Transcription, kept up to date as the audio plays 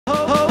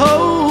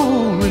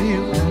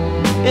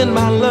in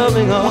my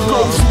loving arms.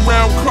 What goes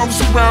around comes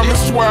around,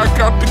 that's why I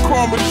got the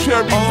karma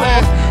cherry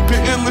red. The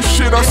illest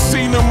shit I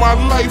seen in my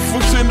life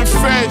was in the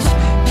fast.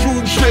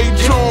 True J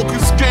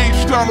joggers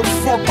gauged down the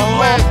fucking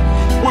lap.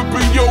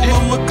 Whipping Yola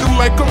looking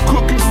like I'm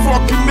cooking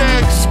fucking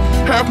eggs.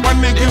 Half my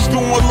niggas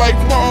doing like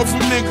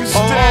Marvin niggas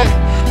dead.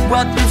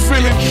 Rock the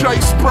vintage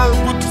iceberg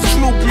with the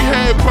Snoopy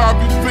head,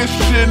 Bobby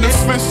Fischer and the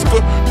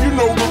Fisker. You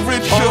know the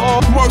richer.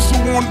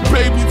 Muzzle on the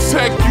baby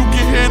tech, you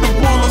can hear the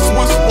bullets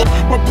whisper.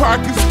 My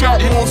pockets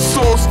got more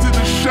sauce than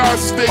the shot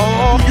steak.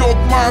 New York,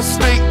 my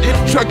state.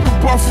 Check the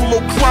Buffalo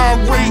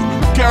crime rate.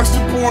 Gas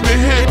up on the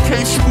head,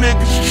 case you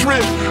niggas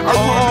trip. I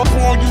run up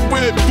on you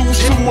with, do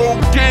some more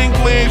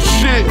gangland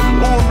shit.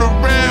 On the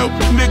rail,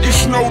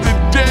 niggas know the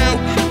deal.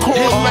 Call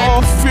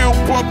like a field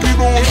bucket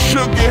on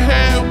sugar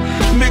hell.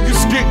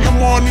 Niggas getting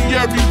money,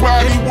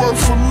 everybody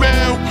worth a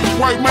mail.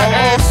 Wipe my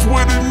ass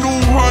with a new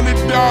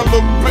 $100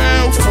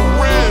 bill, for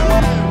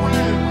real.